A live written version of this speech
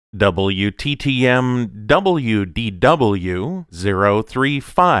WTTM WDW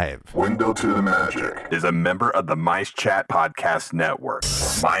 035. Window to the Magic is a member of the Mice Chat Podcast Network.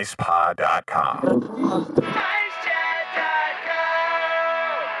 MicePod.com. Now,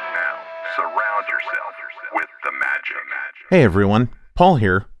 surround yourself with the magic. Hey everyone, Paul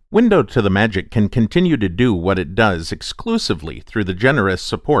here. Window to the Magic can continue to do what it does exclusively through the generous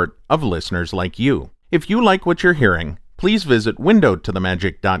support of listeners like you. If you like what you're hearing, please visit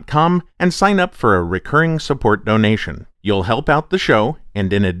windowtothemagic.com and sign up for a recurring support donation. You'll help out the show,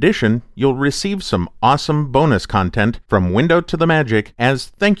 and in addition, you'll receive some awesome bonus content from Window to the Magic as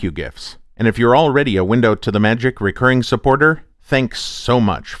thank you gifts. And if you're already a Window to the Magic recurring supporter, thanks so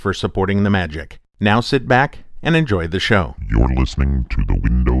much for supporting the magic. Now sit back and enjoy the show. You're listening to the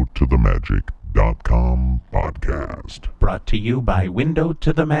WindowToTheMagic.com podcast. Brought to you by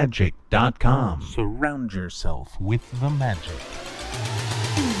WindowToTheMagic.com. Surround yourself with the magic.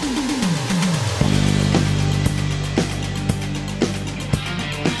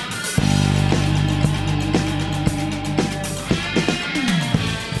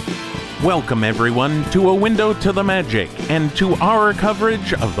 Welcome everyone to A Window to the Magic and to our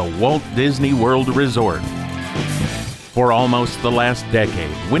coverage of the Walt Disney World Resort. For almost the last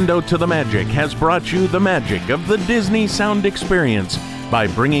decade, Window to the Magic has brought you the magic of the Disney sound experience by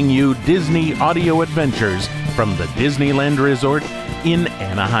bringing you Disney audio adventures from the Disneyland Resort in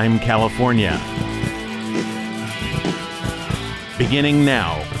Anaheim, California. Beginning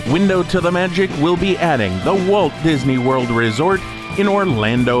now, Window to the Magic will be adding the Walt Disney World Resort in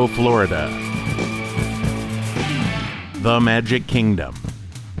Orlando, Florida. The Magic Kingdom,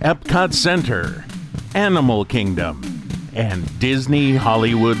 Epcot Center, Animal Kingdom, and Disney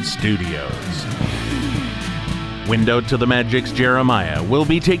Hollywood Studios. Window to the Magic's Jeremiah will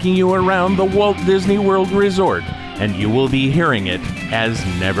be taking you around the Walt Disney World Resort, and you will be hearing it as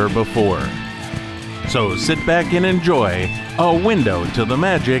never before. So sit back and enjoy A Window to the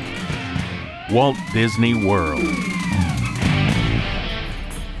Magic, Walt Disney World.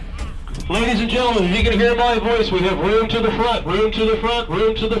 Ladies and gentlemen, if you can hear my voice, we have room to the front, room to the front,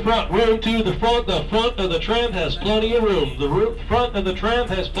 room to the front, room to the front. The front of the tram has plenty of room. The front of the tram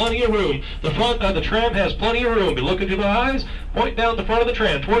has plenty of room. The front of the tram has plenty of room. Be looking to my eyes, point down the front of the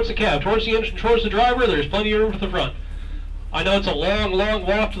tram, towards the cab, towards the engine, towards the driver. There's plenty of room for the front. I know it's a long, long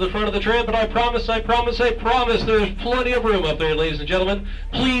walk to the front of the tram, but I promise, there's plenty of room up there, ladies and gentlemen.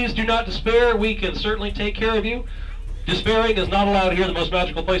 Please do not despair. We can certainly take care of you. Despairing is not allowed here, the most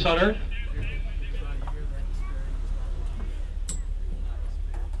magical place on earth.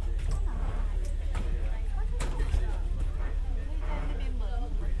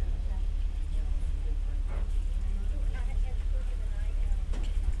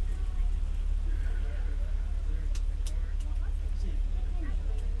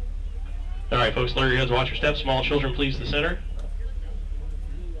 All right, folks, lower your heads, watch your steps. Small children, please, to the center.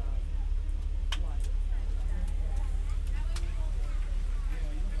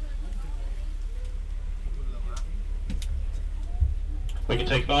 We can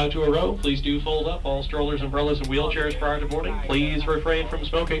take 5 to a row. Please do fold up all strollers, umbrellas, and wheelchairs prior to boarding. Please refrain from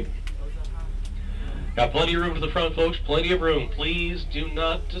smoking. Got plenty of room to the front, folks. Plenty of room. Please do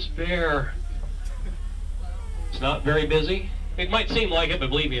not despair. It's not very busy. It might seem like it, but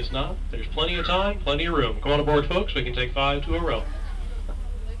believe me, it's not. There's plenty of time, plenty of room. Come on aboard, folks. We can take 5 to a row.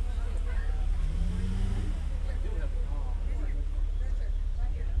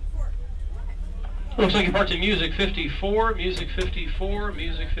 Looks like you're parked in Music 54, Music 54,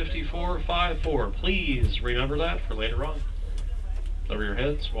 Music 54, 5-4. Please remember that for later on. Lower your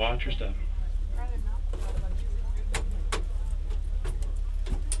heads, watch your step.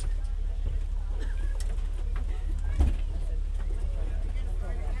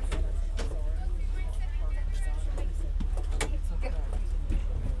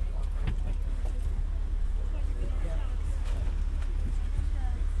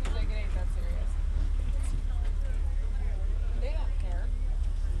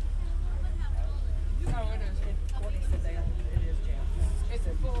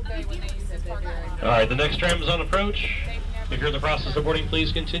 All right, the next tram is on approach. If you're in the process of boarding,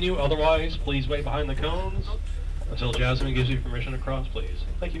 please continue. Otherwise, please wait behind the cones until Jasmine gives you permission to cross, please.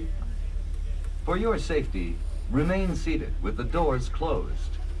 Thank you. For your safety, remain seated with the doors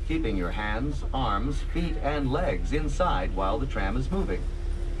closed, keeping your hands, arms, feet, and legs inside while the tram is moving,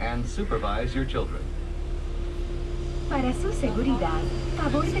 and supervise your children. Para su seguridad,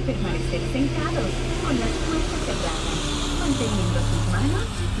 favor de permanecer sentados con las puertas cerradas, manteniendo sus manos,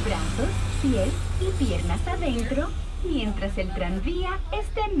 brazos, pies y piernas adentro mientras el tranvía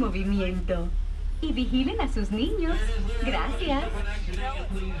está en movimiento. Y vigilen a sus niños. Gracias.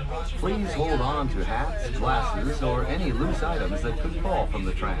 Please hold on to hats, glasses, or any loose items that could fall from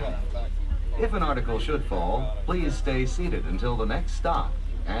the tram. If an article should fall, please stay seated until the next stop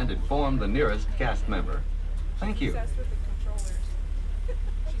and inform the nearest cast member. Thank you.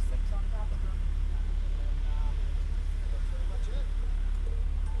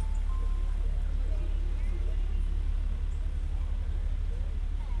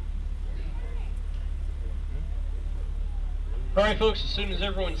 Alright folks, as soon as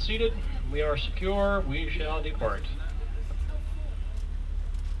everyone's seated, we are secure, we shall depart.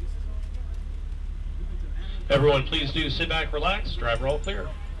 Everyone please do sit back, relax, driver all clear.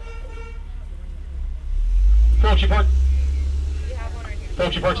 Approach depart.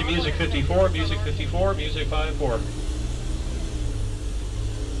 Approach depart to music 54, music 54, music 54.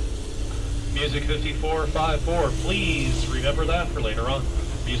 Music 54, 54, please remember that for later on.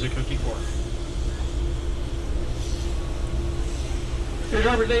 Music 54. Your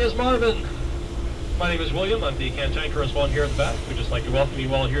driver today is Marvin. My name is William. I'm the cantankerous one here at the back. We'd just like to welcome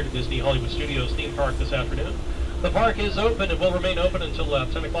you all here to Disney Hollywood Studios theme park this afternoon. The park is open and will remain open until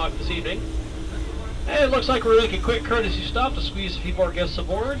 10 o'clock this evening. And it looks like we're making a quick courtesy stop to squeeze a few more guests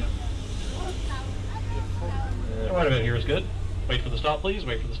aboard. Right about here is good. Wait for the stop, please.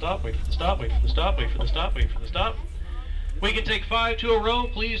 Wait for the stop. Wait for the stop. Wait for the stop. Wait for the stop. Wait for the stop. We can take 5 to a row.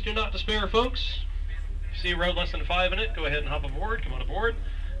 Please do not despair, folks. If you see a row less than 5 in it, go ahead and hop aboard. Come on aboard.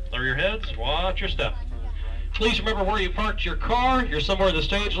 Lower your heads. Watch your step. Please remember where you parked your car. You're somewhere in the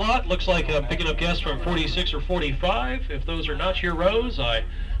stage lot. Looks like I'm picking up guests from 46 or 45. If those are not your rows, I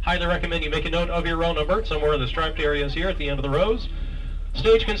highly recommend you make a note of your row number somewhere in the striped areas here at the end of the rows.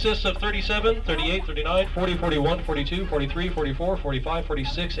 Stage consists of 37, 38, 39, 40, 41, 42, 43, 44, 45,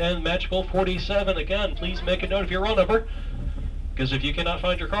 46, and magical 47. Again, please make a note of your row number, because if you cannot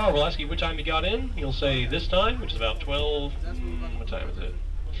find your car, we'll ask you what time you got in. You'll say this time, which is about 12, what time is it?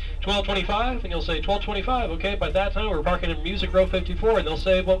 12:25, and you'll say 12:25. Okay, by that time we're parking in music row 54, and they'll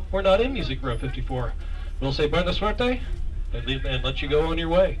say, well, we're not in music row 54. We'll say buena suerte, and let you go on your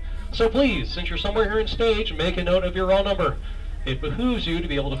way. So please, since you're somewhere here in stage, make a note of your row number. It behooves you to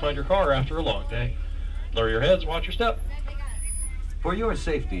be able to find your car after a long day. Lower your heads, watch your step. For your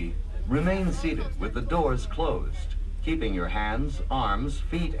safety, remain seated with the doors closed, keeping your hands, arms,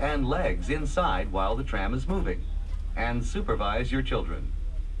 feet, and legs inside while the tram is moving, and supervise your children.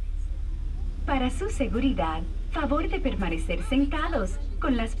 Para su seguridad, favor de permanecer sentados,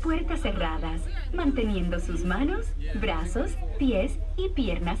 con las puertas cerradas, manteniendo sus manos, brazos, pies y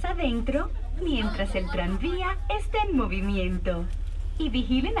piernas adentro, mientras el tranvía está en movimiento. Y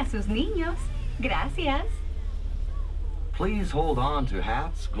vigilen a sus niños. Gracias. Please hold on to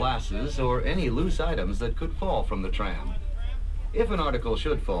hats, glasses, or any loose items that could fall from the tram. If an article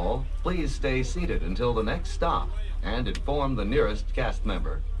should fall, please stay seated until the next stop and inform the nearest cast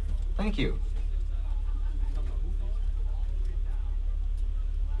member. Thank you.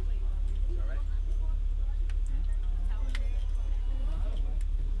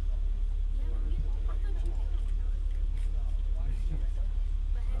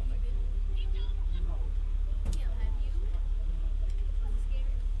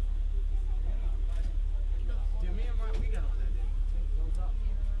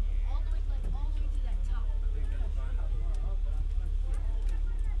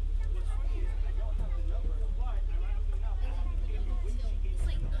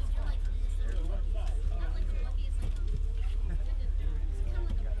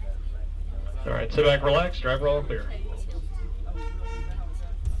 All right, sit back, relax, driver all clear.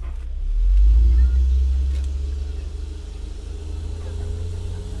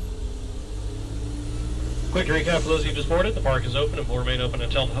 Quick recap for those of you just boarded. The park is open and will remain open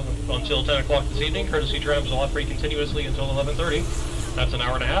until 10 o'clock this evening. Courtesy trams will operate continuously until 11:30. That's an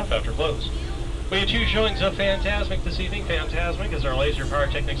hour and a half after close. We have 2 showings of Fantasmic this evening. Fantasmic is our laser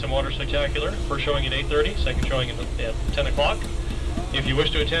pyrotechnics and water spectacular. First showing at 8:30, second showing at 10 o'clock. If you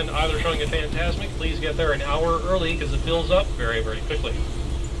wish to attend either showing at Fantasmic, please get there an hour early because it fills up very, very quickly.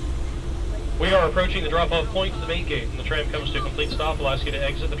 We are approaching the drop-off point to the main gate. When the tram comes to a complete stop, we'll ask you to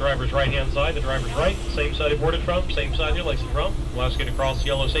exit the driver's right-hand side, the driver's right, same side you boarded from, same side you're exiting from. We'll ask you to cross the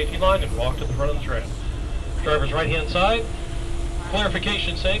yellow safety line and walk to the front of the tram. Driver's right-hand side,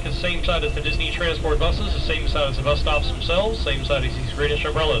 clarification's sake, is the same side as the Disney transport buses, the same side as the bus stops themselves, same side as these greenish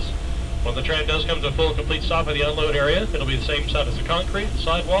umbrellas. When the tram does come to a full complete stop at the unload area, it'll be the same side as the concrete, the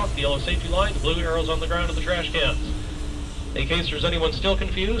sidewalk, the yellow safety line, the blue arrows on the ground, and the trash cans. In case there's anyone still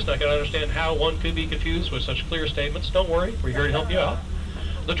confused, I can understand how one could be confused with such clear statements. Don't worry, we're here to help you out.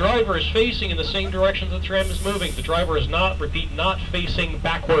 The driver is facing in the same direction the tram is moving. The driver is not, repeat, not facing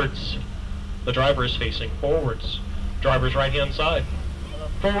backwards. The driver is facing forwards. Driver's right-hand side.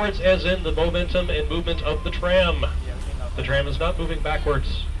 Forwards as in the momentum and movement of the tram. The tram is not moving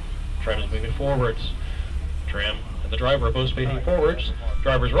backwards. Tram is moving forwards. Tram and the driver are both facing forwards.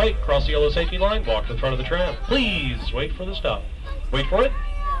 Driver's right, cross the yellow safety line, walk to the front of the tram. Please wait for the stop. Wait for it.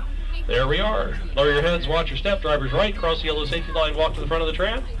 There we are. Lower your heads, watch your step. Driver's right, cross the yellow safety line, walk to the front of the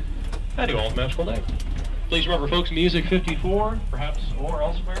tram. Have you all have a magical day. Please remember, folks, music 54, perhaps, or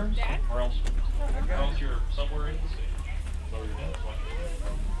elsewhere, or else you're somewhere in the stage. Lower your heads, watch your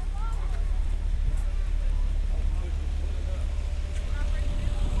step.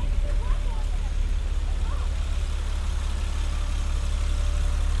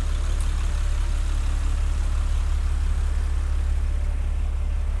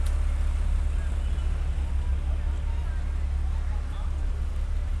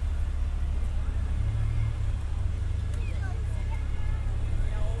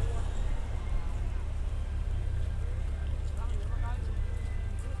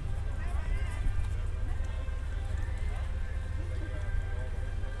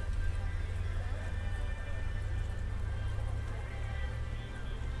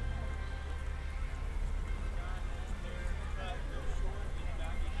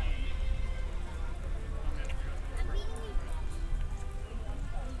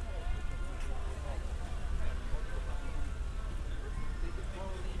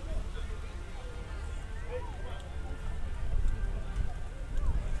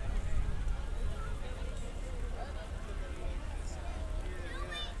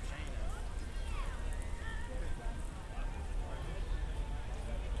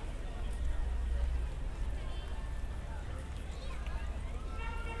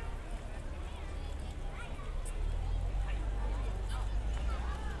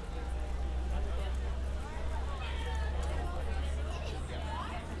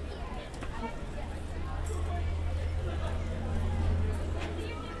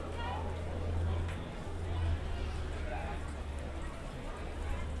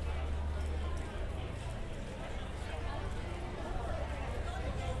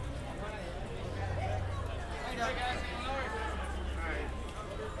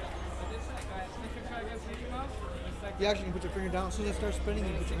 You actually can put your finger down. As soon as it starts spinning,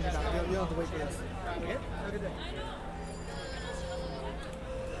 you put your finger down. You don't have to wait for this. Okay? Have a good day.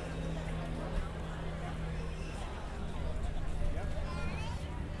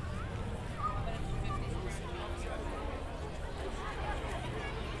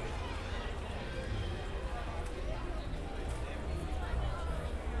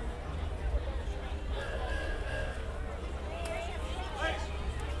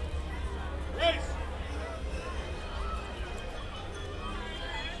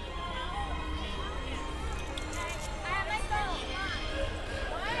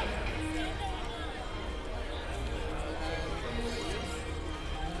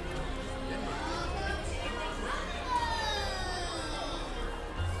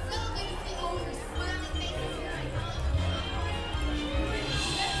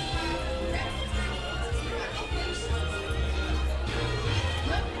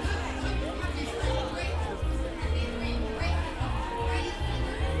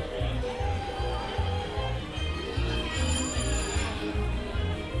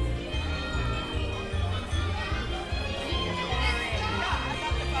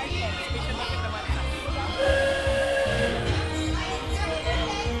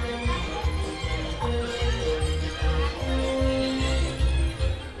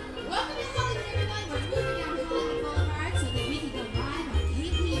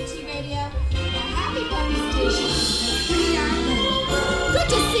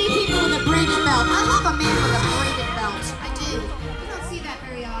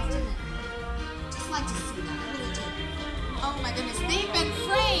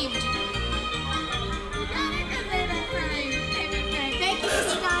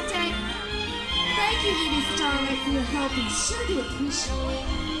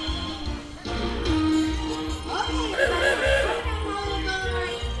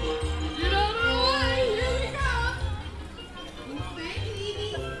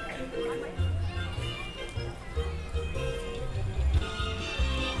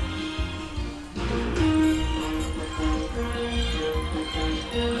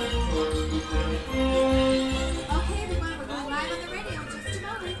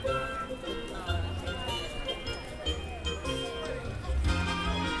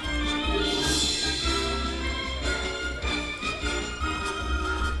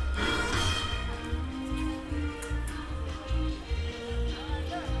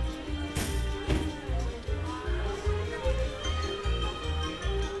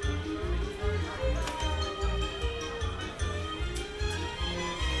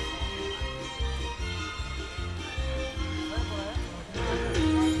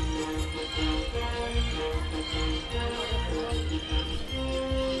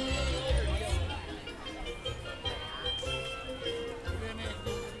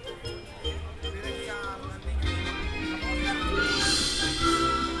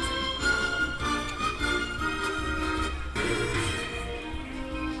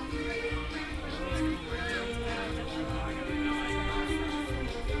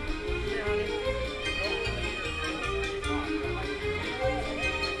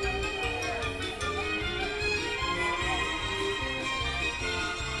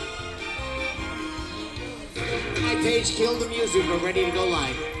 Paige, kill the music. We're ready to go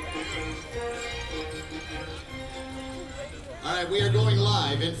live. All right, we are going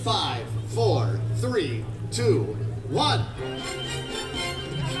live in 5, 4, 3, 2, 1.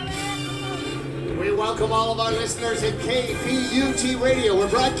 We welcome all of our listeners at KPUT Radio. We're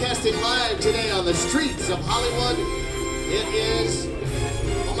broadcasting live today on the streets of Hollywood. It is,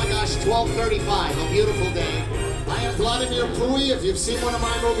 oh my gosh, 12:35, a beautiful day. I am Vladimir Pooey. If you've seen one of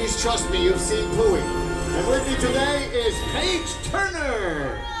my movies, trust me, you've seen Pooey. And with me today is Paige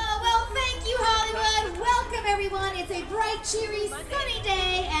Turner. Well, thank you, Hollywood. Welcome, everyone. It's a bright, cheery, sunny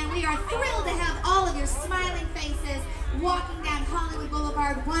day, and we are thrilled to have all of your smiling faces walking down Hollywood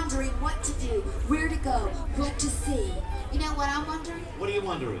Boulevard wondering what to do, where to go, what to see. You know what I'm wondering? What are you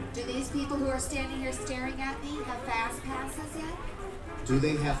wondering? Do these people who are standing here staring at me have fast passes yet? Do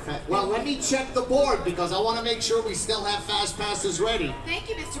they have Well, let me check the board because I want to make sure we still have fast passes ready. Thank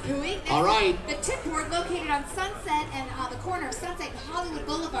you, Mr. Pooey. All right. The tip board located on Sunset and the corner of Sunset and Hollywood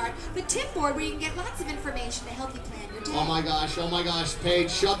Boulevard. The tip board where you can get lots of information to help you plan your day. Oh my gosh, Paige,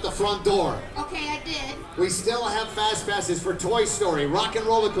 shut the front door. Okay, I did. We still have fast passes for Toy Story, Rock and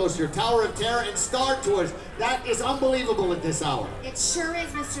Roller Coaster, Tower of Terror, and Star Tours. That is unbelievable at this hour. It sure is,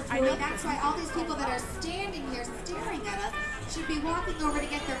 Mr. Pooey. That's why all these people that are standing here staring at us should be walking over to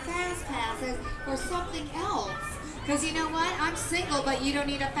get their fast passes or something else. Because you know what? I'm single, but you don't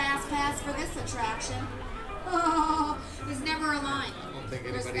need a fast pass for this attraction. Oh, there's never a line. I don't think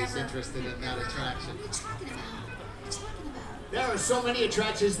anybody's interested in that attraction. What are you talking about? What are you talking about? There are so many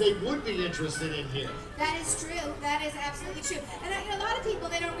attractions they would be interested in here. That is true. That is absolutely true. And a lot of people,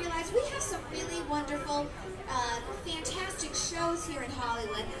 they don't realize we have some really wonderful, fantastic shows here in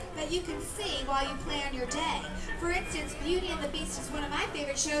Hollywood that you can see while you plan your day. For instance, Beauty and the Beast is one of my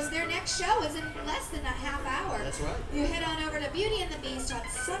favorite shows. Their next show is in less than a half hour. That's right. You head on over to Beauty and the Beast on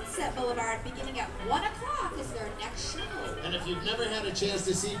Sunset Boulevard beginning at 1 o'clock is their next show. And if you've never had a chance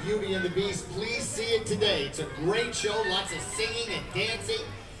to see Beauty and the Beast, please see it today. It's a great show, lots of singing and dancing.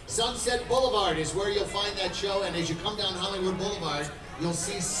 Sunset Boulevard is where you'll find that show, and as you come down Hollywood Boulevard, you'll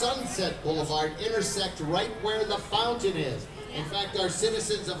see Sunset Boulevard intersect right where the fountain is. In fact, our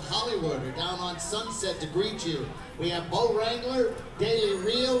citizens of Hollywood are down on Sunset to greet you. We have Bo Wrangler, Daily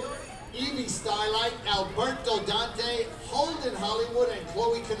Reel, Evie Starlight, Alberto Dante, Holden Hollywood, and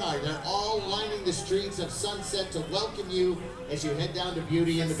Chloe Kennard. They're all lining the streets of Sunset to welcome you as you head down to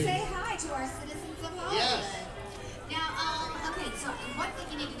Beauty and the Beast. Say hi to our citizens of Hollywood. Yes. Now, okay, so one thing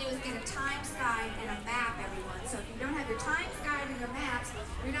you need to do is get a times guide and a map, everyone. So if you don't have your times guide and your maps,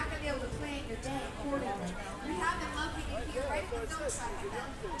 you're not going to be able to plan your day accordingly. We have them located here right at the film truck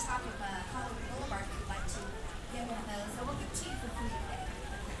at the top of Hollywood Boulevard if you'd like to get one of those. So we'll give it to you for free today.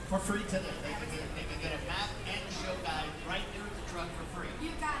 For free today. They can get a map and a show guide right there at the truck for free.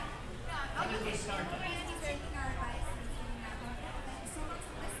 You got it. When did we start that? Randy's taking our advice and taking that one. Thank you so much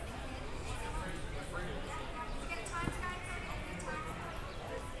for listening. You get a times guide, sir? You get a times guide?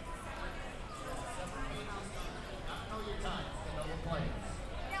 Not know your time, to know the plans.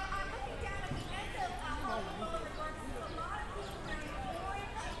 Now, I'm looking down at the end of Hollywood Boulevard. I see a lot of people wearing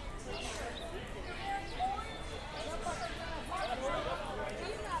orange t-shirts. They're wearing orange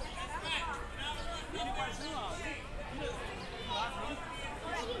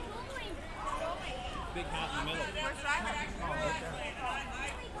Big hat in the middle.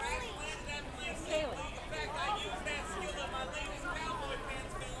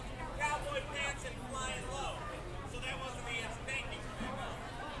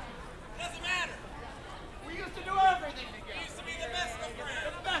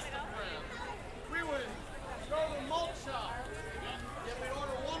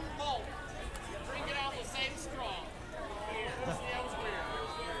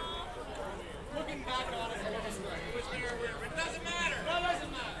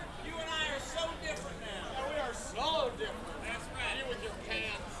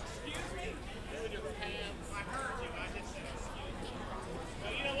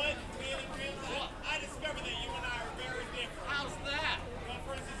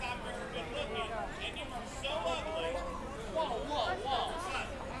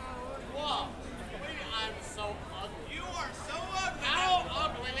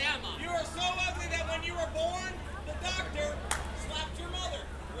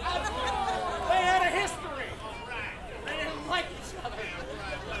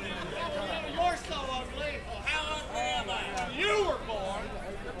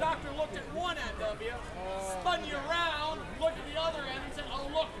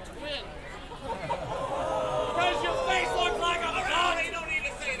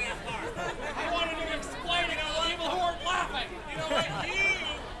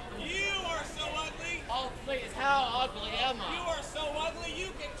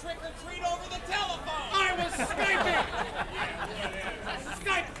 trick-or-treat over the telephone. I was Skyping!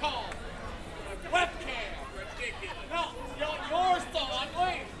 Skype call! Webcam! Ridiculous. No, yours so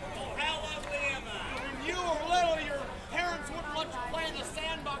ugly. Oh, how ugly am I? When you were little, your parents wouldn't let you play in the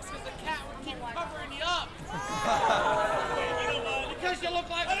sandbox because the cat would keep covering you up. You know what? Because you look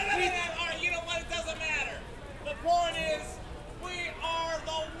like All right, you know what? It doesn't matter. The point is, we are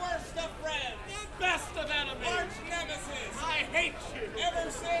the worst of friends. the best of enemies. Arch nemesis. I hate you.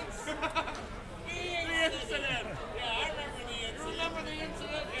 Ever since The incident. Yeah, I remember the incident. You remember the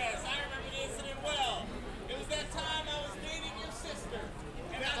incident? Yes, I remember the incident well. It was that time I was dating your sister,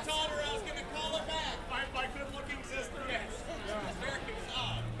 and I told her I was going to call her back. My good-looking sister? Yes. It's very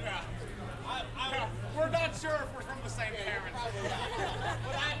odd. Yeah. We're not sure if we're from the same parents. Probably not.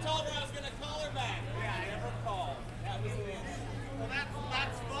 But I told her I was going to call her back. Yeah, I never called. That was the incident. Well,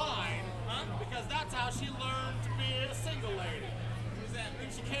 that's fine, huh? Because that's how she learned to be a single lady.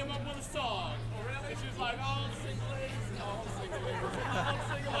 And she came up with a song. Oh, really? And she was like, oh, single ladies, oh, single ladies, oh,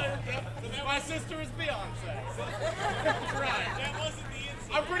 single ladies. So my sister is Beyonce. That's right. That wasn't the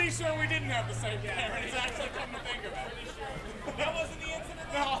incident. I'm pretty sure we didn't have the same parents, actually, come to think of it. Pretty sure. That wasn't the incident?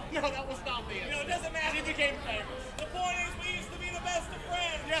 No, that was not the incident. You know, it doesn't matter. She became famous. The point is, we used to be the best of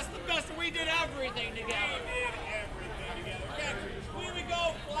friends. Yes, the best. We did everything together. We did everything together. We would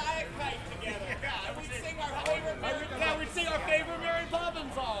go fly a kite together. And we'd sing our favorite Mary Poppins. Yeah, we'd sing our favorite Mary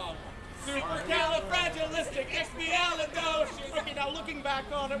Poppins song. Supercalifragilisticexpialidocious. Okay, now looking back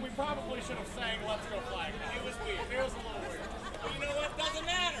on it, we probably should have sang Let's Go Fly a Kite. It was weird. It was a little weird. But you know what? Doesn't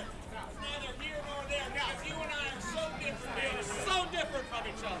matter. It's neither here nor there because you and I are so different. We are so different from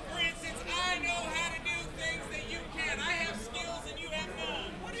each other. For instance, I know how to do things that you can't. I have skills and you have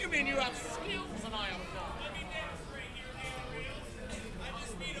none. What do you mean you have skills and I have none? Let me demonstrate here, Dan Reels. I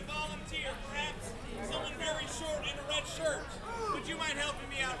just need a volunteer, perhaps someone very short in a red shirt. Would you mind helping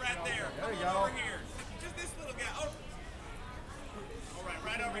me out right there? Come on over here. Just this little guy. Oh. All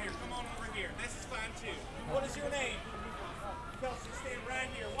right over here. Come on over here. This is fine too. What is your name? Kelsey, stand right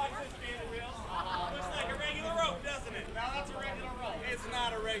here. Watch this, Dan Reels. Looks like a regular rope, doesn't it? Now that's a regular rope. It's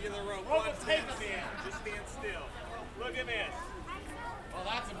not a regular rope. Rope Watch with tape this. at the end. Just stand still. Look at this. Well,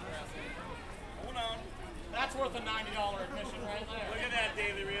 that's impressive. Hold on. That's worth a $90 admission right there. Look at that,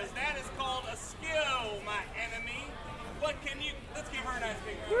 Daily Reels. That is called a skill, my enemy. What can you... Let's give her a nice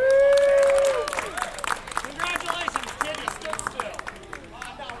big round. Congratulations, kid. You stood still.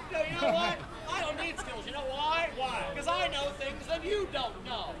 No, you know what? I don't need skills. You know why? Why? Because I know things that you don't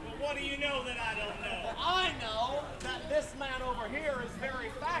know. Well, what do you know that I don't know? Well, I know that this man over here is very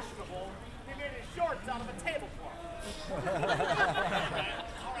fashionable. He made his shorts out of a tablecloth. All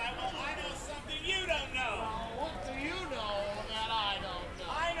right, well, I know something you don't know. What do you know that I don't know?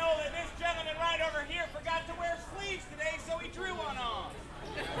 I know that this gentleman right over here forgot to wear sleeves today, so he drew one on.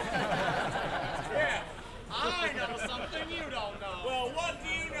 Yeah. I know something you don't know. Well, what do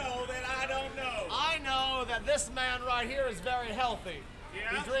you know that I don't know? I know that this man right here is very healthy.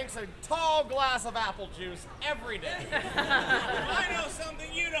 Yeah? He drinks a tall glass of apple juice every day. I know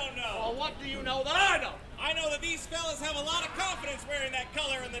something you don't know. Well, what do you know that I don't? I know that these fellas have a lot of confidence wearing that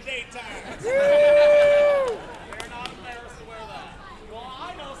color in the daytime. They're not embarrassed to wear that. Well,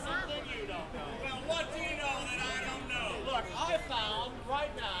 I know something you don't know. Well, what do you know that I don't know? Look, I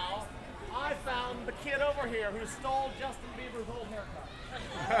found the kid over here who stole Justin Bieber's old haircut.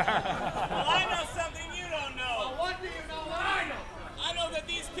 Well, I know something you don't know. Well, what do you know that I know? I know that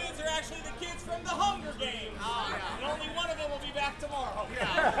these kids are actually the kids from the Hunger Games. Oh, yeah. And only one of them will be back tomorrow. Yeah.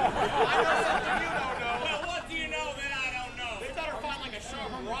 I know something you don't know. Well, what do you know that I don't know? They better find like a sharp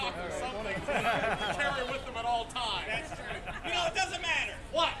rock or something to carry with them at all times. That's true. You know, it doesn't matter.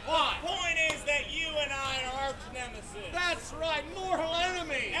 What? Why? The point is that you and I are arch nemesis. That's right, mortal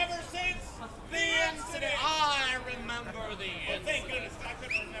enemy. Ever since The incident. I remember the Well, incident. thank goodness I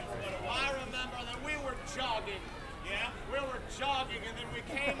couldn't remember what it was. I remember that we were jogging. Yeah? We were jogging and then we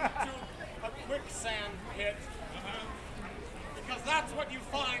came to a quicksand pit. Because that's what you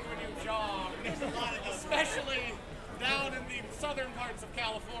find when you jog. There's a lot of those. Especially down in the southern parts of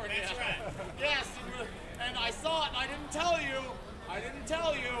California. That's right. Yes, and I saw it and I didn't tell you.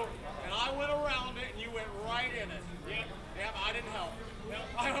 And I went around it and you went right in it. Yep. Yeah, but I didn't help. Nope.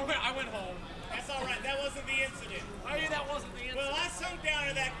 I went home. That's all right. That wasn't the incident. Oh, yeah, that wasn't the incident. Well, I sunk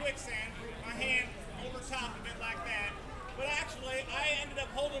down in that quicksand, my hand over top of it like that. But actually, I ended up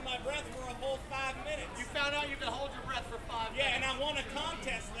holding my breath for a whole 5 minutes. You found out you could hold your breath for 5 minutes. Yeah, and I won a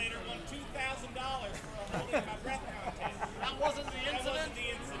contest later, won $2,000 for holding my breath contest. That wasn't the That incident? wasn't the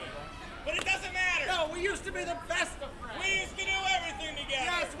incident. But it doesn't matter. No, we used to be the best of friends. We used to do everything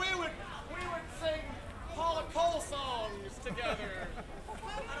together. Yes, we would sing Paula Cole songs together.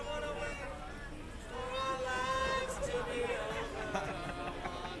 I don't want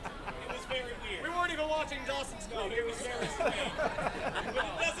listening. But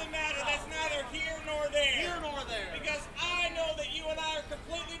it doesn't matter. That's neither here nor there. Here nor there. Because I know that you and I are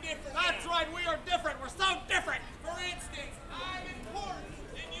completely different. That's now. right, we are different. We're so different. For instance, I'm important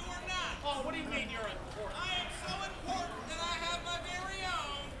and you are not. Oh, what do you mean you're important? I am so important that I have my very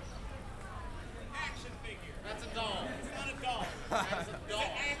own action figure. That's a doll. It's not a doll. That's a doll.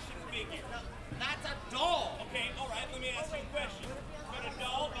 It's an action figure. That's a doll. Okay, all right, let me ask you a question. Could a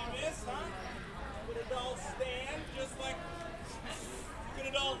doll do this, huh? Could a doll stand just like... Could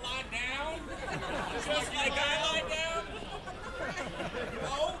a doll lie down? Just like I lie down?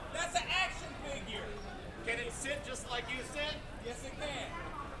 No, that's an action figure. Can it sit just like you sit? Yes, it can.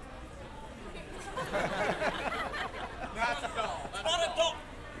 That's a doll. It's not a doll.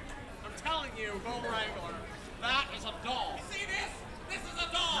 I'm telling you, Bo Wrangler, that is a doll. You see this? This is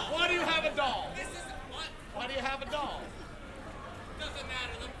a doll. Why do you have a doll? This is... What? Why do you have a doll? Doesn't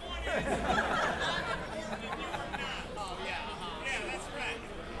matter. The point is, I'm important and you are not. Oh, yeah, Yeah, that's right.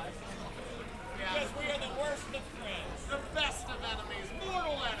 Yeah. Because we are the worst of friends. The best of enemies,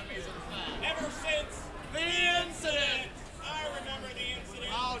 mortal enemies, in fact. Ever since The incident. I remember the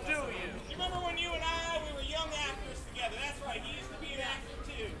incident. Oh, do you? You remember when you and we were young actors together? That's right. He used to be an actor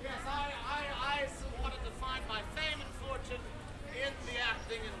too. Yes, I wanted to find my fame and fortune in the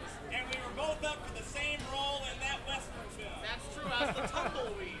acting industry. And we were both up for the same role in that Western film. That's true, as the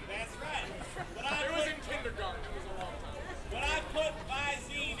tumbleweed. That's right. But It was in kindergarten. It was a long time. When I put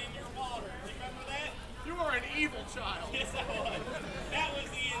Visine in your water, do you remember that? You were an evil child. Yes, I was. That was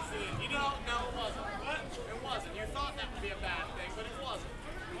the incident. You No, didn't... no, it wasn't. What? It wasn't. You thought that would be a bad thing, but it wasn't.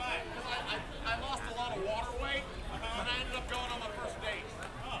 Why? Because I lost a lot of water weight, and I ended up going on my first date.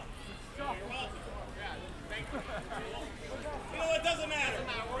 Oh. You're welcome. Yeah, thank you. You know, it doesn't matter.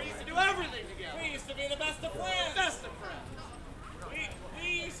 We used to do everything together. We used to be the best of friends. Best of friends.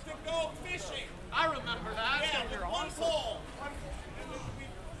 We used to go fishing. I remember that. Yeah, with You're one awesome. pole. And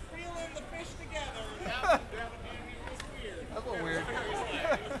we'd reel in the fish together. That was weird. That's a little weird. It was very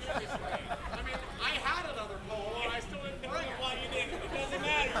strange. It was very strange. I mean, I had another pole, and I still didn't bring it. Well, you didn't. It doesn't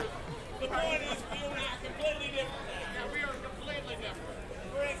matter. The point is, we are completely different now. Yeah, we are completely different.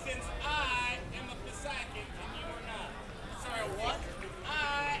 For instance, I am a psychic and you are not. Sorry, what?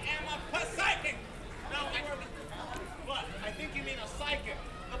 I am a psychic. No, what? I think you mean a psychic.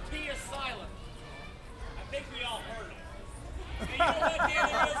 The P is silent. I think we all heard it. And you know what,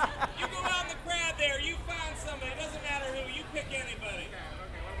 Danny? You go out in the crowd there, you find somebody, it doesn't matter who, you pick anybody.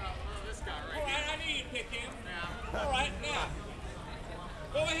 Okay, what about this guy right All right, here? I knew you'd pick him. Yeah. All right, now,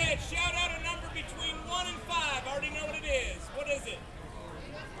 go ahead, shout out a number between 1 and 5. I already know what it is. What is it?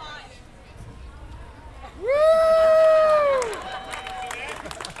 5.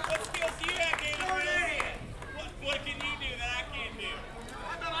 What skills do you have, Danny? What can you do that I can't do?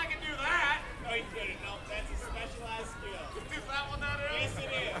 I bet I can do that. No, you couldn't. No, that's a specialized skill. Is that what that is? Yes,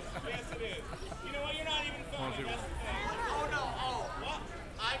 it is. Yes, it is. You know what? You're not even funny. That's the thing. Oh, no. Oh. What?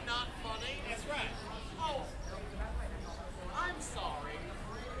 I'm not funny. That's right. Oh. I'm sorry.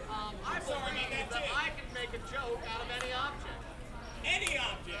 I sorry believe about that, that too. I can make a joke out of any object. Any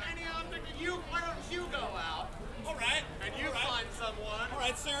object. Any object. Why don't you go out All right. and you find someone? All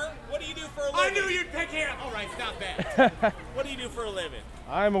right, sir. What do you do for a living? I knew you'd pick him. All right, stop that. What do you do for a living?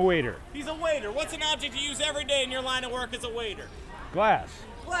 I'm a waiter. He's a waiter. What's an object you use every day in your line of work as a waiter? Glass.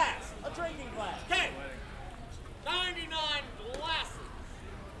 Glass. A drinking glass. Okay. 99 glasses.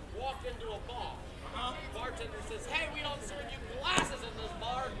 Walk into a bar. Bartender says, "Hey, we don't serve you glasses in this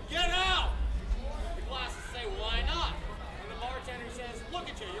bar. Get out!" The glasses say, "Why not?" And the bartender says, "Look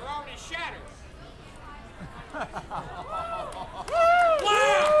at you. You're already shattered." Wow!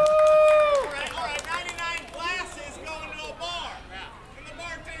 All right, 99 glasses going to a bar. Yeah. And the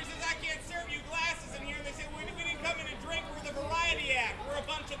bartender says, I can't serve you glasses in here. And they say, we didn't come in to drink. We're the variety act. We're a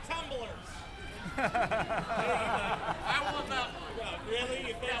bunch of tumblers. I want that one. Well, really?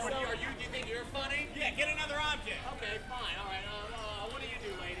 You think Yeah, so? do you think you're funny? Yeah, get another object. Okay, fine. All right. What do you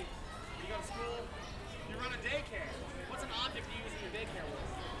do, lady? You go to school? You run a daycare. What's an object you use in your daycare with?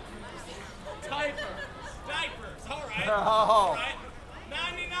 Diapers. Diapers. All right. Oh. All right.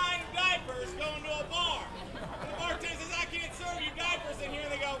 99 diapers going to a bar. And the bartender says, I can't serve you diapers in here.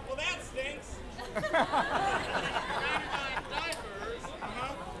 And they go, well, that stinks. 99 diapers.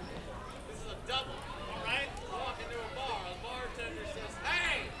 This is a double. All right. Walk into a bar. The bartender says,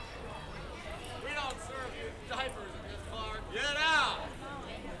 "Hey, we don't serve you diapers in this bar. Get out!"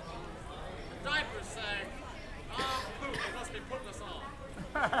 The diapers say, poop. They must be putting us on.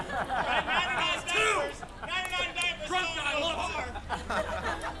 Right, 99 diapers. 99 diapers Drunk going guy to a loves bar. it.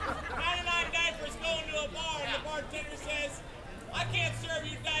 I can't serve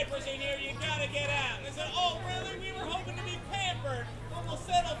you diapers in here. You gotta get out. And they said, oh, really? We were hoping to be pampered. Well, we'll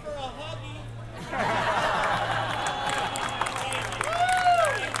settle for a huggy.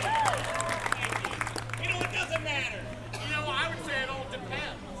 You know, it doesn't matter. You know, I would say it all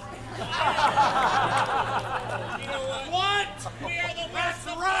depends. You know what? What? We are the That's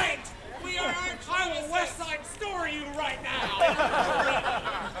West right. We are our I will West Side Story you right now.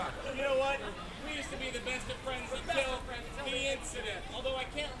 You know what? We used to be the best of friends until the incident. Although I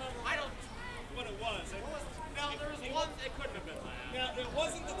can't remember what it was. No, there was one. It couldn't have been that. Now, it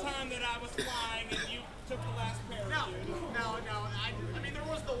wasn't the time that I was flying and you took the last parachute. No. I mean, there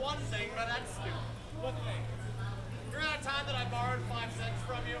was the one thing, but that's stupid. What thing? Remember that time that I borrowed 5 cents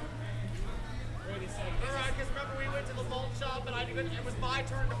from you? Wait a second. Alright, because remember we went to the malt shop and it was my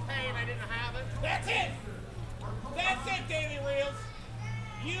turn to pay and I didn't have it? That's it! That's it, Daily Reels!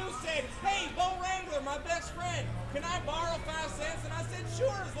 You said, hey, Bo Wrangler, my best friend, can I borrow 5 cents? And I said,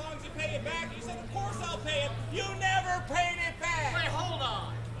 sure, as long as you pay it back. You said, of course I'll pay it. You never paid it back! Wait, hold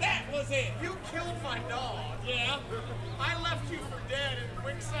on. That was it! You killed my dog. Yeah? I left you for dead in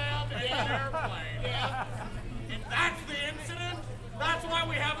quicksand in an airplane. Yeah? And that's the incident? That's why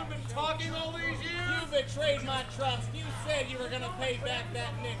we haven't been talking all these years? You betrayed my trust. You said you were going to pay back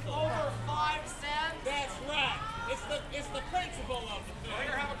that nickel. Over 5 cents? That's right. It's the principle of the thing.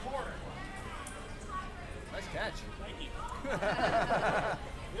 Here, have a quarter. Nice catch. Thank you.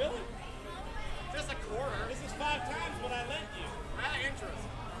 Really? Just a quarter. This is 5 times what I lent you. Interest.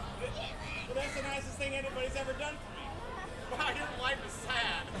 Well, that's the nicest thing anybody's ever done for me. Wow, your life is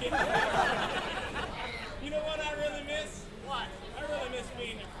sad. You know what I really miss? What? I really miss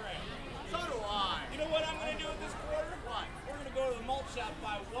being a friend. So do I. You know what I'm going to do with this quarter? What? We're going to go to the malt shop,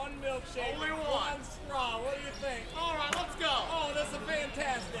 buy 1 milkshake, Only and one. 1 straw. What do you think? All right, let's go. Oh, this is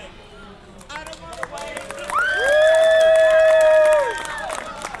fantastic. I don't want to wait.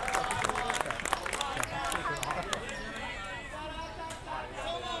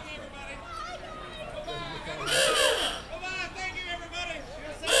 So long, everybody. Bye-bye. Thank you, everybody. It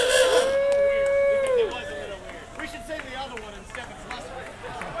was a little weird. We should say the other one instead of less weird.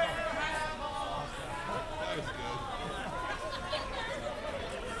 That was good.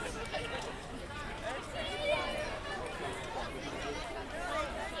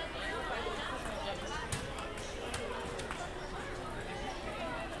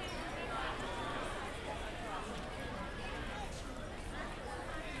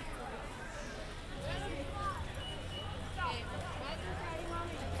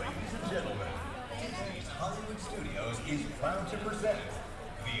 Ladies and gentlemen, today's Hollywood Studios is proud to present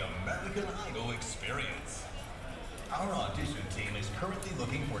the American Idol Experience. Our audition team is currently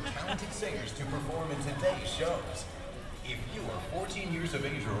looking for talented singers to perform in today's shows. If you are 14 years of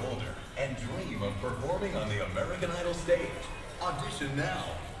age or older and dream of performing on the American Idol stage, audition now.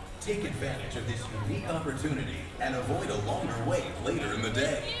 Take advantage of this unique opportunity and avoid a longer wait later in the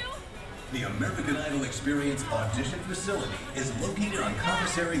day. The American Idol Experience audition facility is located on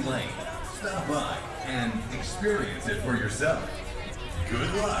Commissary Lane. Stop by and experience it for yourself.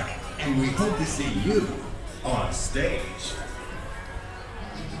 Good luck, and we hope to see you on stage.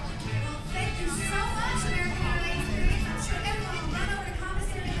 Thank you so much, American Idol Experience. I'm sure everyone will run over to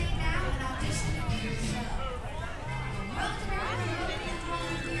Commissary Lane now and audition for your show. Well, American Idol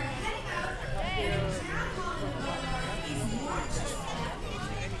Experience, we are heading out. And Town Hall in Boulevard is March 7th.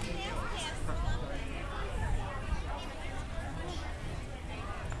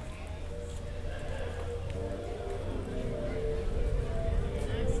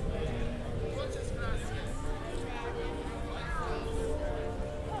 Muchas gracias.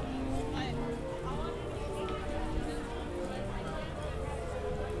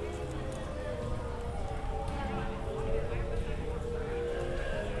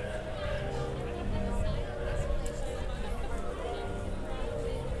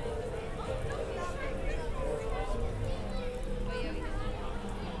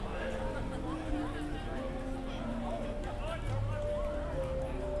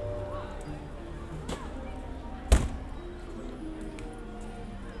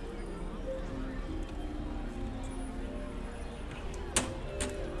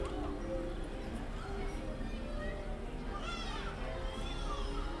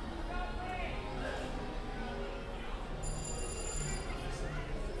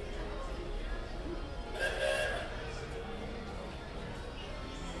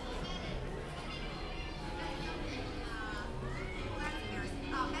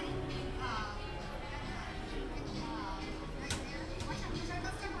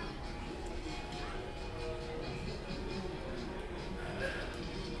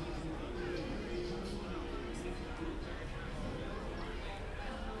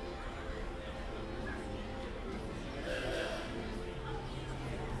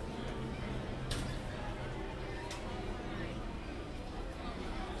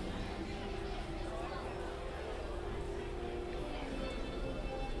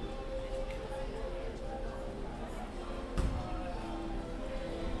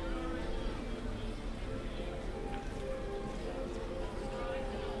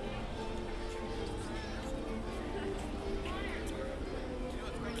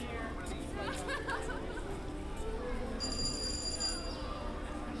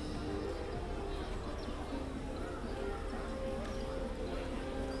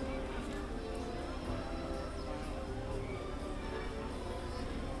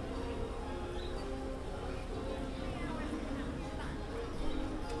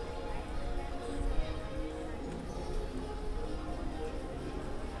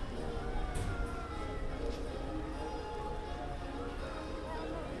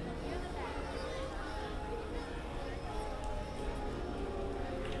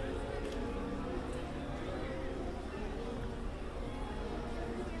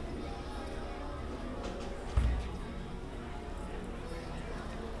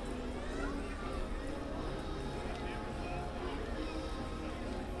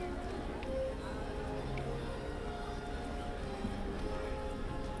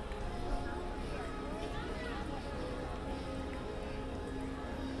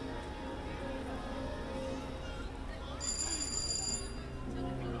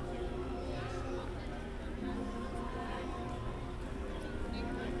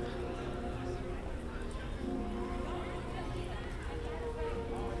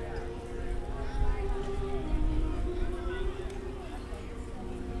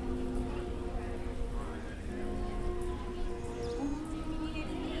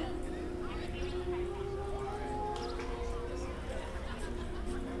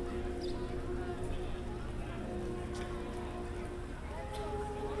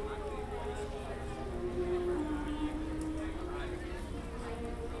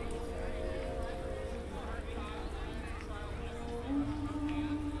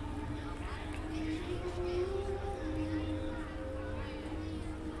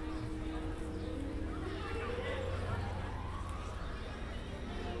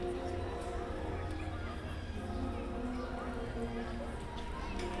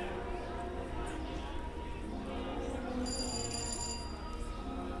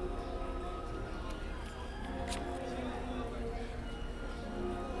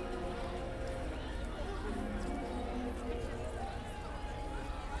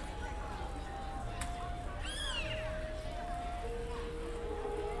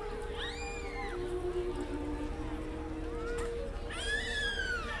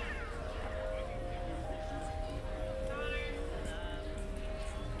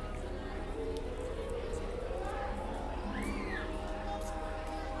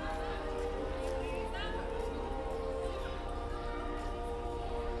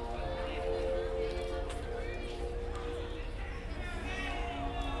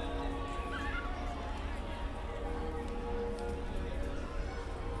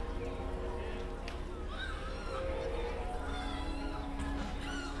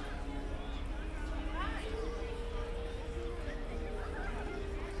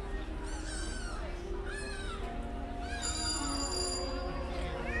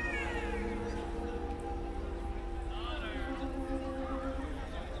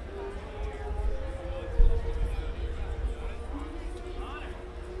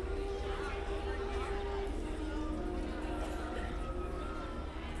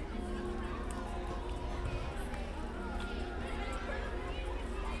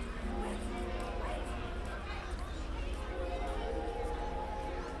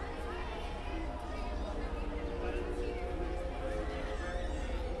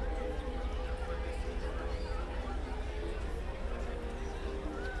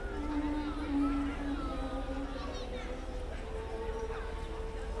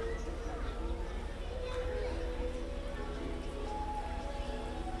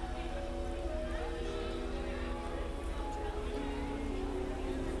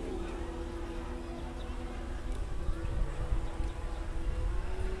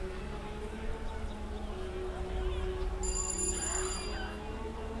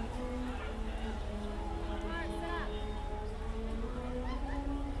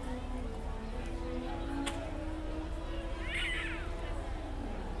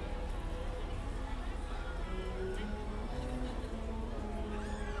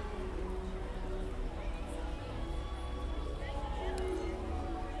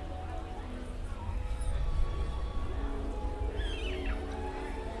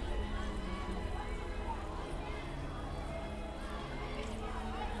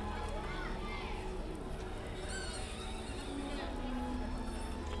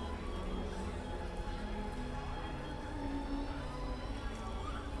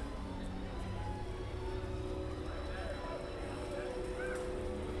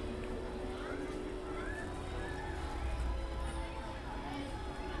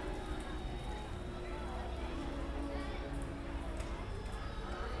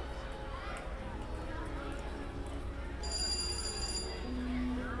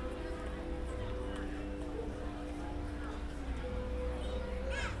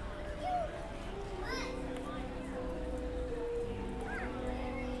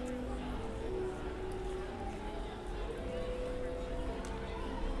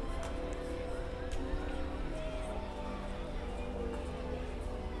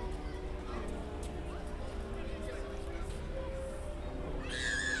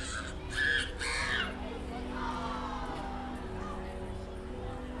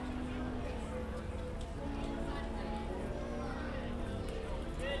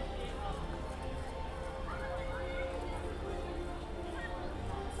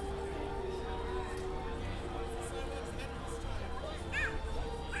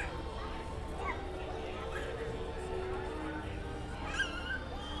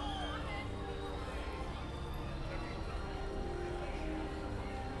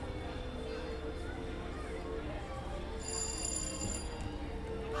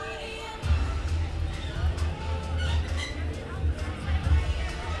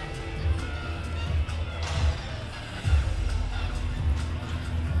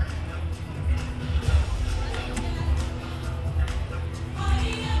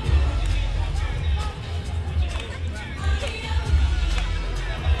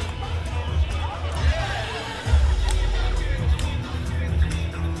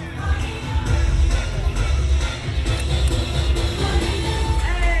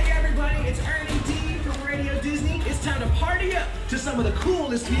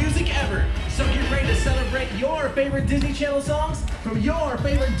 music ever. So get ready to celebrate your favorite Disney Channel songs from your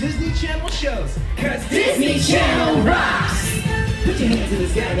favorite Disney Channel shows. Cause Disney Channel rocks! Put your hands in the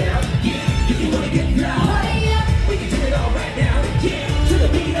sky now, yeah. If you wanna get loud, party up. We can do it all right now, yeah. To the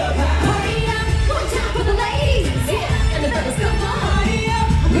beat of high. Party up, one time for the ladies, yeah. And the fellas come on, party up.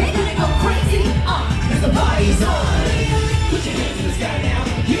 We're gonna go crazy, cause the party's on. Put your hands in the sky now,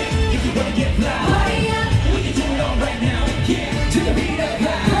 yeah. If you wanna get loud, party up. We can do it all right now, yeah. To the beat of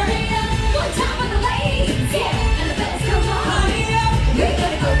high. Party up, one time for the ladies, yeah. And the fellas come on, party up. We're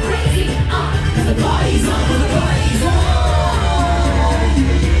gonna go crazy, cause the party's on. The party's on.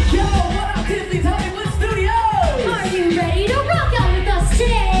 Yo, what up, Disney's Hollywood Studios? Are you ready to rock out with us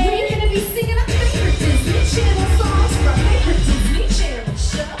today? We're gonna be singing our favorite Disney Channel songs from favorite Disney Channel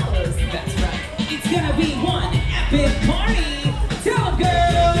shows. That's right. It's gonna be one epic party. Tell 'em,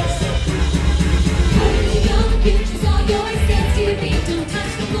 girls. Party on the pictures, all yours, dance to your beat, don't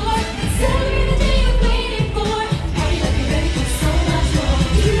touch the floor. Celebrate the day you're waiting for. Party like you're ready for so much more.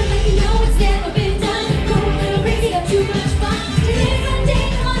 Do it like you know it's never been done. Go a little crazy, have too much fun. Today's our day,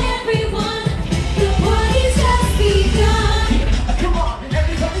 come on everyone. The party's just begun. Come on,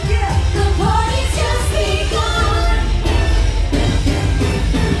 everybody, yeah. The party's just begun.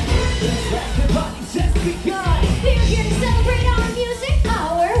 The party's just begun. We're here to celebrate our music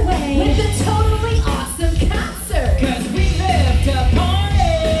our way. With a totally awesome concert. Cause we live to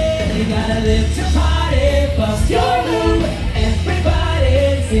party. We gotta live to party. Bust your move.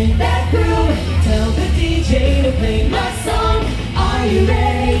 Everybody's in that groove. Tell the DJ to play my song. Are you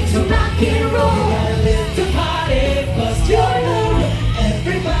ready to rock and roll? We gotta live to party. Bust your move.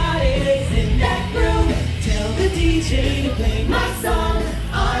 Everybody's in that groove. Tell the DJ to play my song.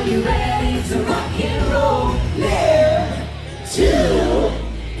 Are you ready to rock and roll? Live to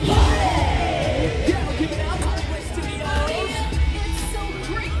Party! give it out, Hollywood Studios. It's so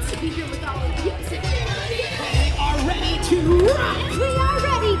great to be here with all of you today. We are ready to rock. We are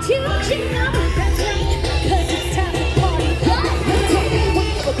ready to jam. That's right, 'cause it's time to party.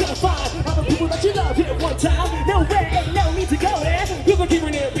 We're gonna find all the people that you love here one time. Nowhere and no need to go there. We're gonna keep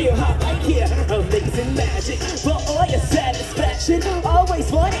it real hot right here. Amazing magic for all your satisfaction. Always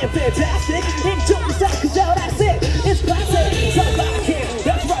fun and fantastic. Enjoy yourself, 'cause yo, that's it. It's classic. So rockin'.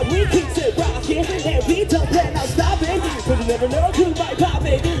 That's right, we keep it rockin'. And we don't plan on stopping. 'Cause you never know who might pop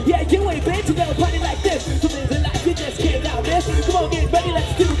it. Yeah, you ain't been to no party like this. So there's a life you just can't out miss. Come on, get ready,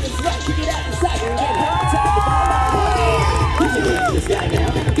 let's do this right. Kick it out inside and get hot. Time to party. Put your hands in the sky now.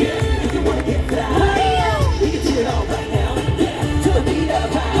 Yeah, if you wanna get fly. Party up! We can do it all right now. Yeah, to the beat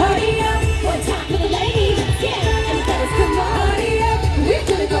of high. Party up! One time for the ladies, yeah. And the fellas come on. Party up! We're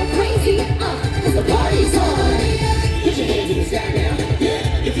gonna go crazy, 'cause the party's on. Put your hands in the sky now.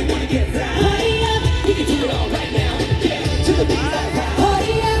 Yeah, if you wanna get fly. Party up! We can do it all right now. Yeah, to the beat of high.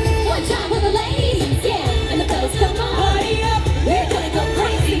 Party up! One time for the ladies, yeah. And the fellas come on. Party up. We're gonna go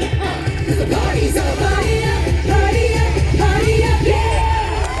crazy, 'cause the party's on. Party up, party up, party up, yeah.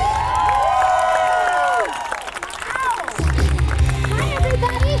 Hi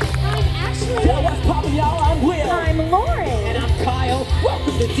everybody, I'm Ashley. Yo, what's poppin', y'all? I'm Will. I'm Lauren. And I'm Kyle.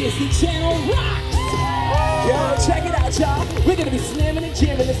 Welcome to Disney Channel Rocks. Yo, check it out, y'all. We're gonna be slamming and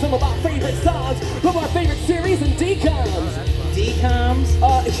jamming to some of our favorite songs from our favorite series and DComs.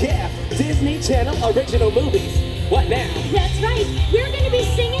 DComs? Yeah, Disney Channel original movies. What now? That's right, we're gonna be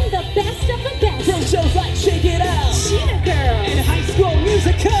singing the best of the best. From shows like Shake It Out, Cheetah Girl. and High School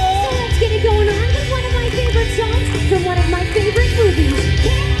Musical. So let's get it going on with one of my favorite songs from one of my favorite movies,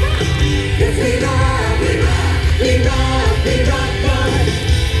 Camp Rock. 'Cause we rock, we rock, we rock, we rock on.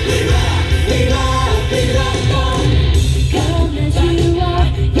 We rock, we rock, we rock on. Come as you are,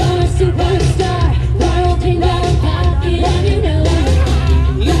 you're a superstar. Royalty, no pocket, and you know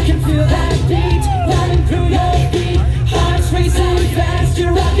it. You can feel that beat running through your feet. Hearts racing fast,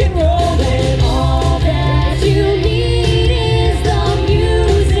 you're rock and rolling. All that you need is the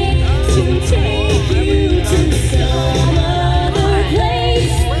music.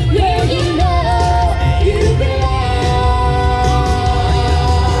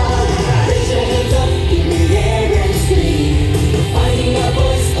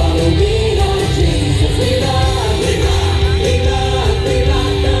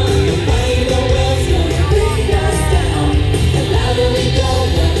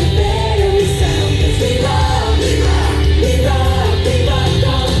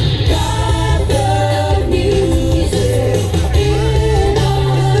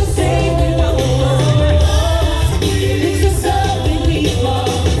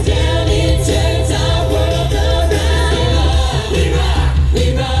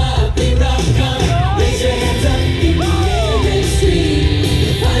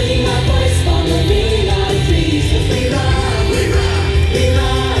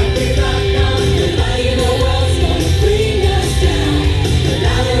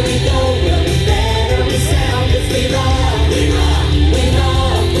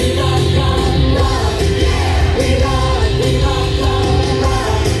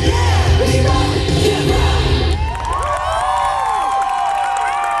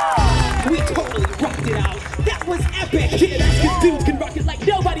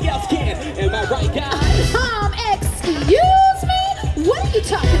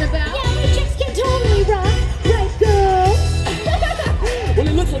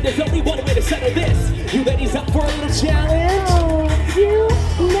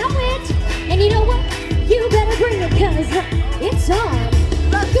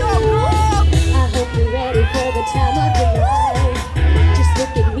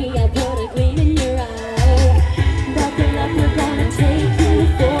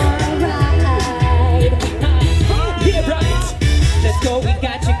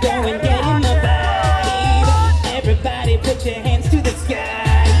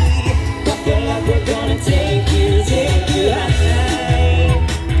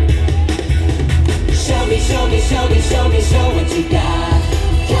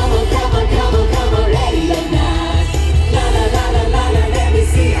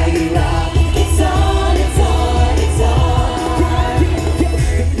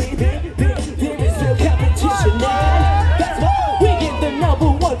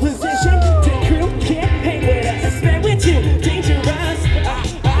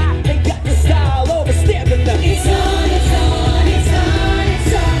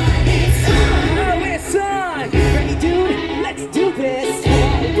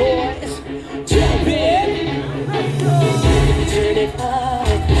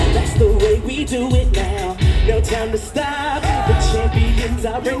 time to stop. The champions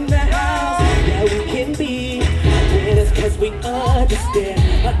are in the house. Yeah, we can be winners cause we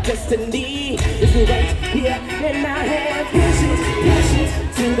understand our destiny is right here in our hands. Push it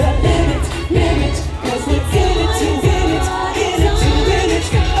to the limit, cause we're in it to win it, in it to win it.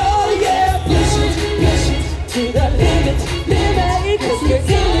 Oh yeah, push it to the limit, cause we're in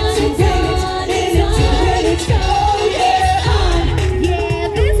it to win it, in it to win it. Oh yeah. Yeah,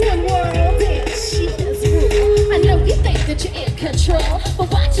 there's one world and she does rule. I know you think that you're in control, but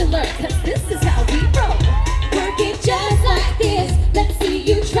watch and learn, cause this is how we roll. Work it just like this, let's see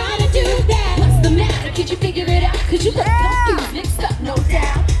you try to do that. What's the matter, could you figure it out? Cause you look confused, mixed up, no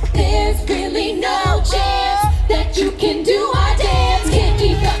doubt. There's really no chance that you can do our dance.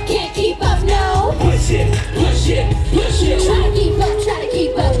 Can't keep up, no. Push it. Try to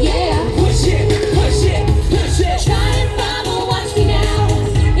keep up, yeah. Push it. Try and follow, watch me now.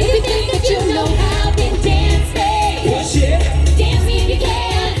 If you think that you know how, then dance me. Push it. Dance me if you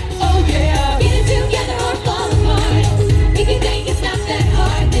can. Oh yeah. Get it together or fall apart. If you think it's not that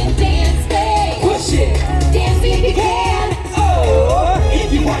hard, then dance me. Push it. Dance me if you can. Oh,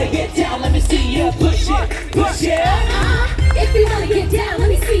 if you wanna get down, let me see you push it. If you wanna get down, let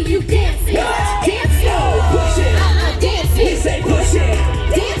me see you dance it. Dance slow. Push it. Dance We it. say push it.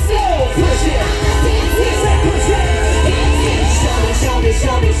 Dance slow. Push it. Dance We it. say push it. Dance it. Show me what you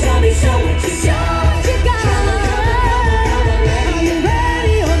got. Show what you got. Are you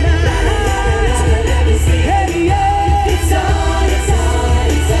ready or not? Let me see. Hey, yeah. It's on.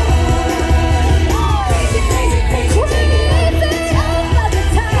 Crazy all the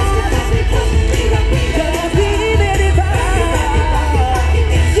time. Cause we ready for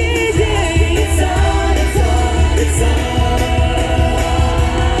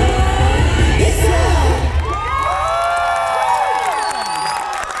It's on.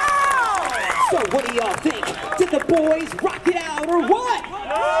 So what do y'all think? Did the boys rock it out or what?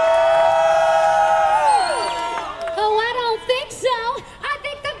 Oh, I don't think so. I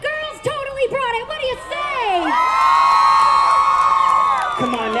think the girls totally brought it. What do you say?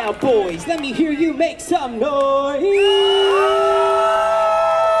 Come on now, boys, let me hear you make some noise. All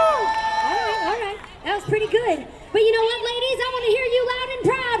right. That was pretty good. But you know what, ladies? I want to hear you loud and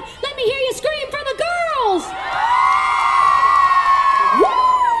proud. Let me hear you scream for the girls.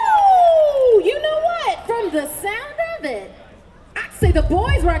 Woo! You know what? From the sound of it, I'd say the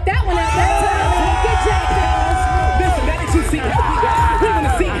boys rocked that one out that time. Good job, fellas. Listen, ready to see how we rock. We're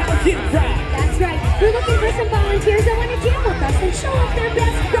gonna see how you rock. That's right. We're looking for some volunteers that want to jam with us and show off their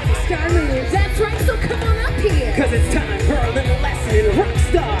best rock star moves. That's right. So come on up here. Cause it's time for a little lesson.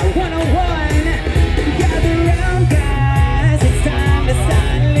 Rockstar 101. Gather round, guys. It's time to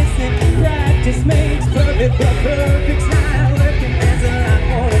start listening. Practice makes perfect, but perfect's not working. There's a lot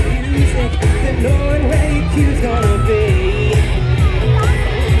more of music than knowing where your cue's gonna be.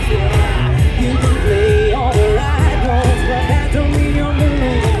 You can play all the right notes, but that don't mean your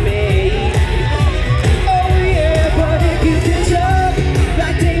moves are made. Oh yeah, but if you can jump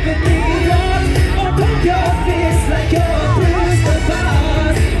like David Lee Roth, or pump your fist like you're Bruce the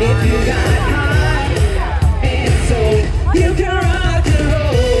Boss, if you got heart and soul, you can rock and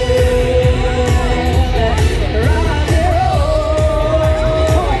roll. Rock and roll.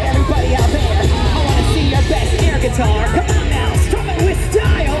 Alright, everybody out there, I wanna see your best air guitar. Come on now, strum it with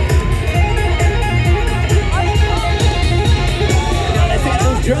style. Now let's hit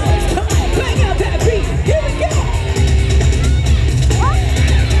those drums. Come on, bang out that beat. Here we go.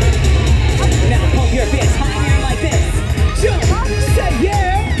 Now pump your fist high in the air like this. Jump, say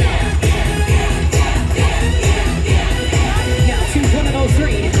yeah. Now choose one of those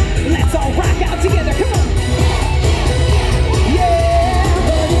three. Let's all rock out together. Come on. Yeah.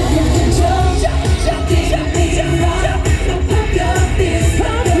 Jump, jump, jump, jump, jump, jump. Pump your fist,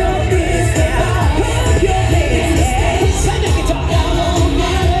 pump your fist, pump your fist. Play the guitar.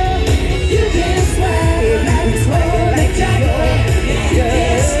 You can sway like Jagger. You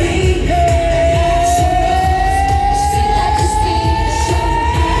can swing.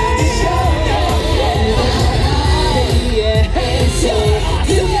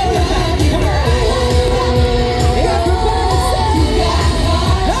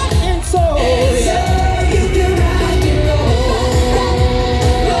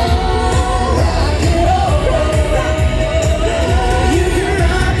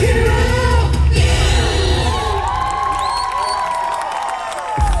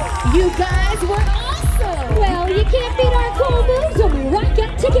 You guys were awesome. Well, you can't beat our cool moves when we rock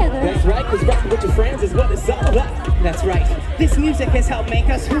out together. That's right, because rocking with your friends is what it's all about. That's right. This music has helped make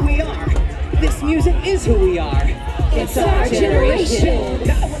us who we are. This music is who we are. It's our generation.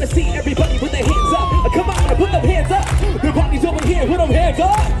 Now I want to see everybody put their hands up. Come on, put them hands again, put them hands up.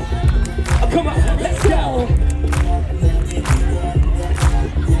 Oh, come on, let's go.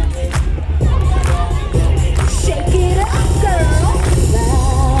 Shake it up, girl.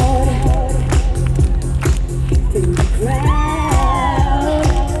 Loud through the crowd.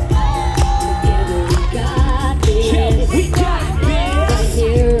 Together we got this. Yeah, we got this. Right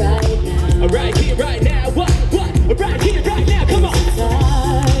here, right now. Right here, right now. What? Right here, right now. Come on.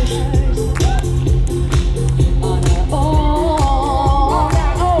 On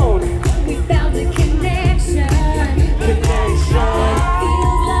our own. We found a connection.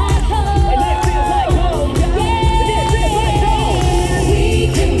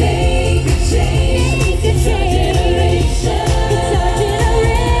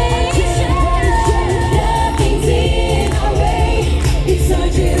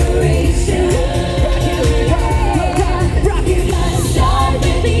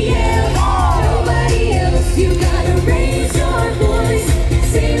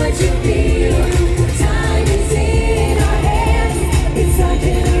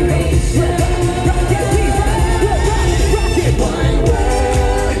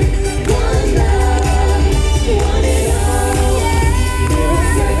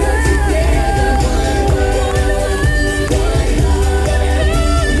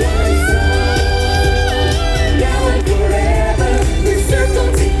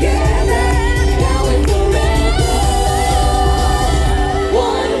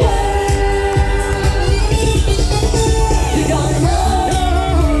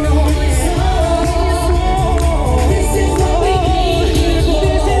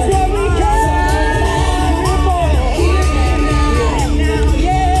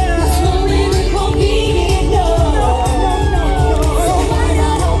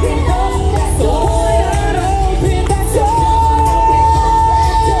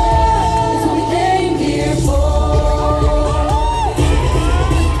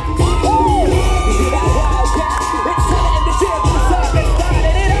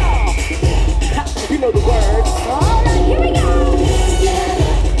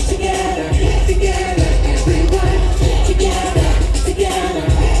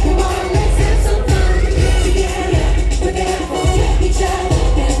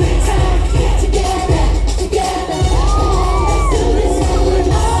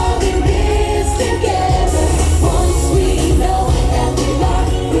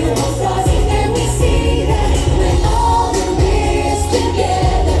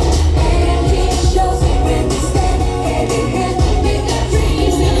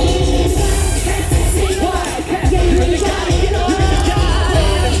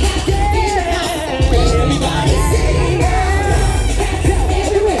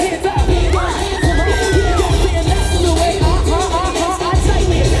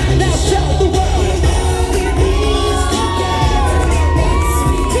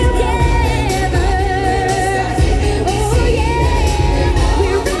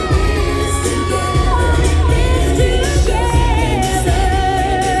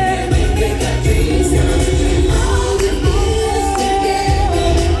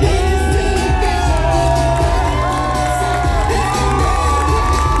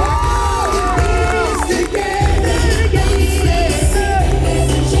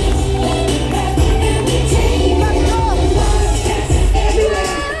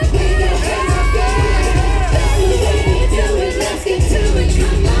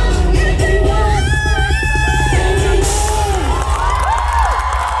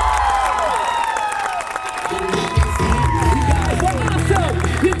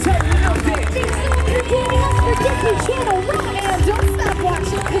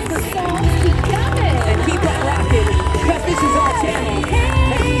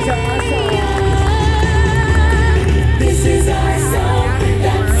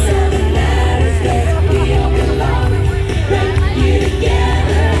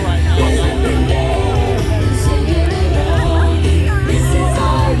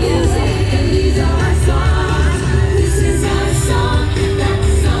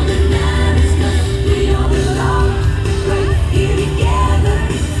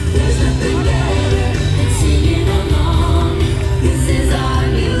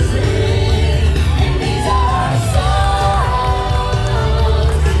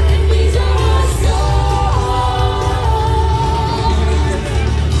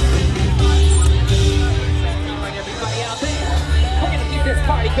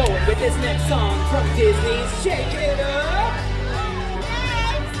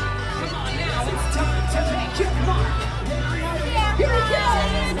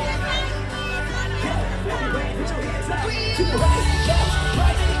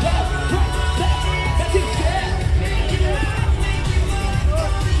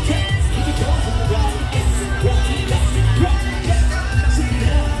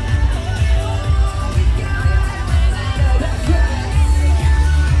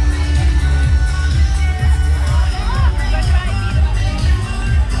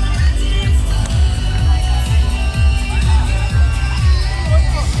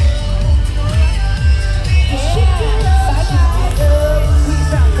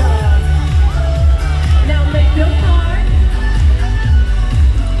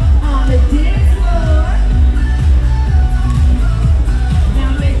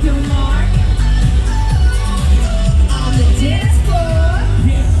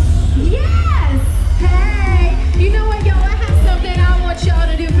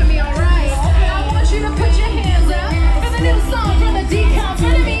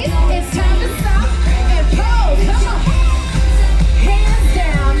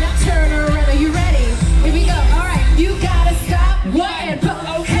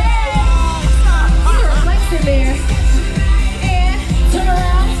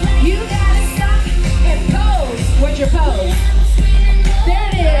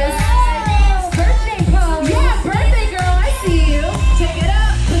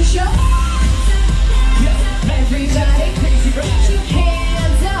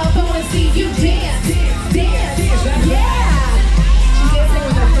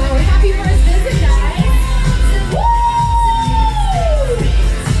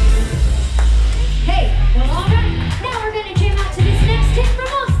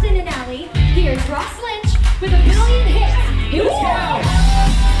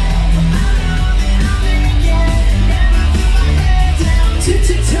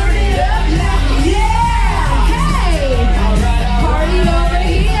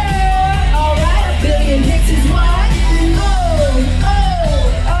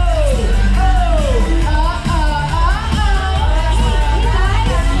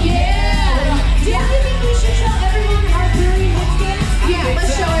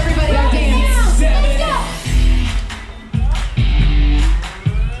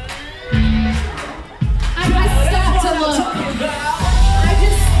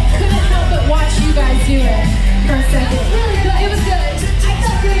 for a second. Really good. It was good. I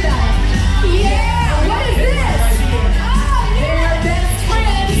felt good about it. Yeah. What is this? Oh, they're best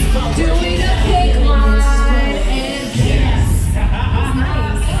friends doing a cake line and dance. That's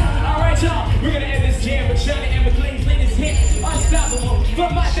nice. All right, y'all. We're gonna end this jam with Shani and McLean's latest hit, Unstoppable,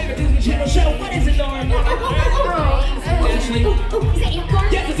 from my favorite Disney Channel show. What is it, Lauren? Ashley? Is it Acorn?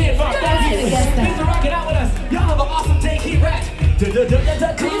 Yes, it's Acorn. Thank you. Thanks for rocking out with us. Y'all have an awesome day. Keep rocking.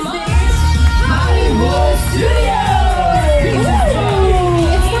 Hollywood Studios!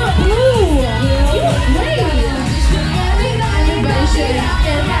 It's not blue! You look great! Everybody should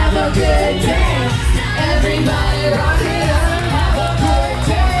have a good day! Everybody rock it up, have a good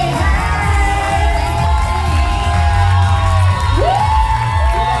day! Yeah!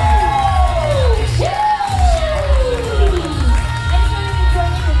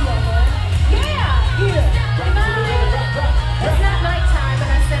 Here! It's not nighttime, but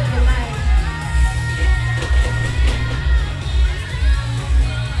I said good night.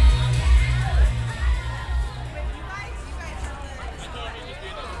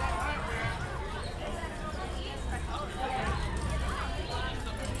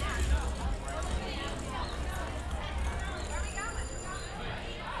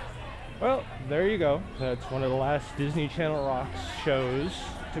 Well, there you go. That's one of the last Disney Channel Rocks shows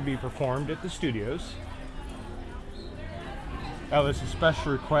to be performed at the studios. That was a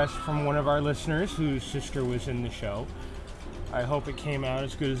special request from one of our listeners whose sister was in the show. I hope it came out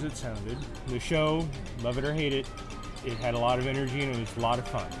as good as it sounded. The show, love it or hate it, it had a lot of energy and it was a lot of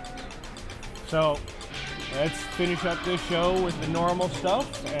fun. So, let's finish up this show with the normal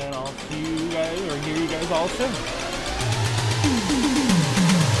stuff, and I'll see you guys, or hear you guys all soon.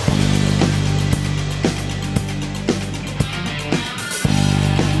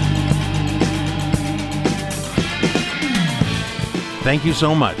 Thank you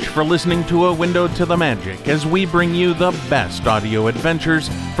so much for listening to A Window to the Magic as we bring you the best audio adventures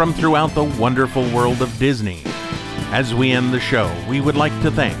from throughout the wonderful world of Disney. As we end the show, we would like to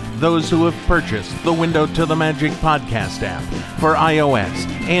thank those who have purchased the Window to the Magic podcast app for iOS,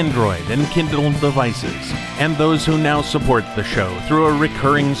 Android, and Kindle devices, and those who now support the show through a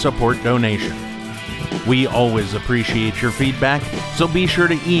recurring support donation. We always appreciate your feedback, so be sure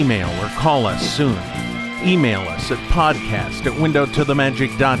to email or call us soon. Email us at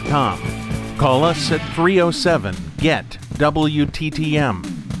podcast@windowtothemagic.com. Call us at 307-GET-WTTM.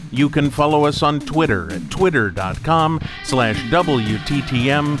 You can follow us on Twitter at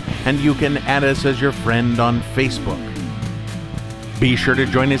twitter.com/WTTM, and you can add us as your friend on Facebook. Be sure to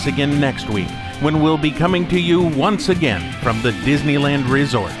join us again next week when we'll be coming to you once again from the Disneyland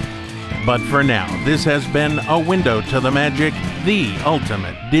Resort. But for now, this has been A Window to the Magic, the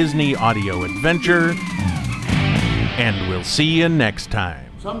ultimate Disney audio adventure, and we'll see you next time.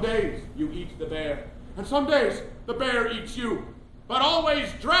 Some days you eat the bear, and some days the bear eats you. But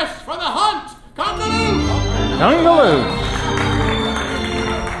always dress for the hunt! Congaloo! Congaloo!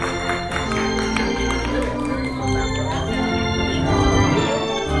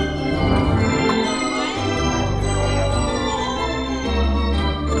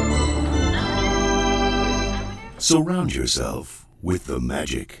 Surround yourself with the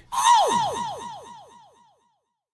magic.